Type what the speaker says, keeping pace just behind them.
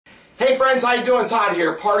friends, how you doing? Todd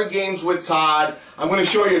here, Party Games with Todd. I'm going to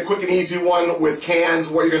show you a quick and easy one with cans.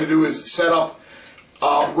 What you're going to do is set up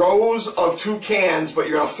rows of 2 cans, but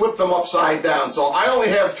you're going to flip them upside down. So I only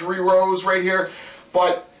have 3 rows right here,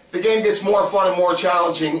 but the game gets more fun and more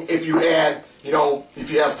challenging if you add,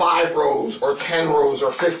 if you have 5 rows or 10 rows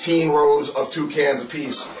or 15 rows of 2 cans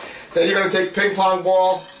apiece. Then you're going to take a ping pong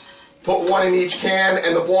ball, put 1 in each can,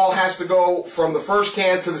 and the ball has to go from the first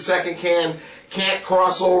can to the second can. Can't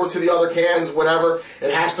cross over to the other cans, whatever.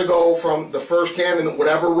 It has to go from the first can and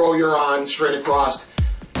whatever row you're on straight across,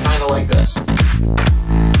 kind of like this. And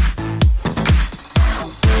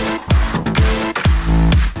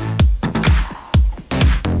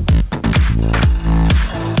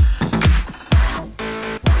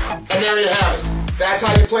there you have it. That's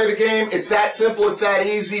how you play the game. It's that simple, it's that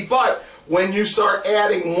easy, but when you start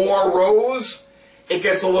adding more rows, it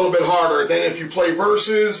gets a little bit harder. Then if you play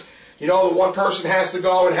versus, the one person has to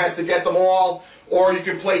go and has to get them all, or you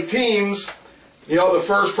can play teams. The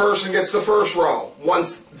first person gets the first row.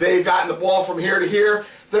 Once they've gotten the ball from here to here,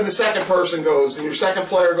 then the second person goes, and your second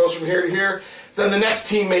player goes from here to here. Then the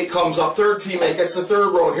next teammate comes up, third teammate gets the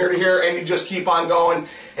third row, and here to here, and you just keep on going.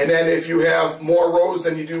 And then if you have more rows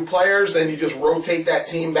than you do players, then you just rotate that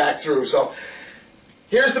team back through. So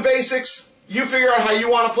here's the basics. You figure out how you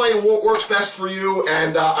want to play and what works best for you,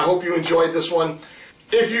 and I hope you enjoyed this one.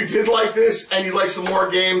 If you did like this and you'd like some more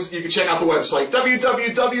games, you can check out the website,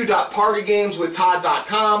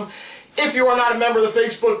 www.partygameswithtodd.com. If you are not a member of the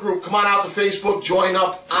Facebook group, come on out to Facebook, join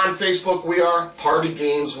up on Facebook. We are Party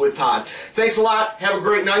Games with Todd. Thanks a lot, have a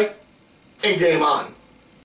great night, and game on.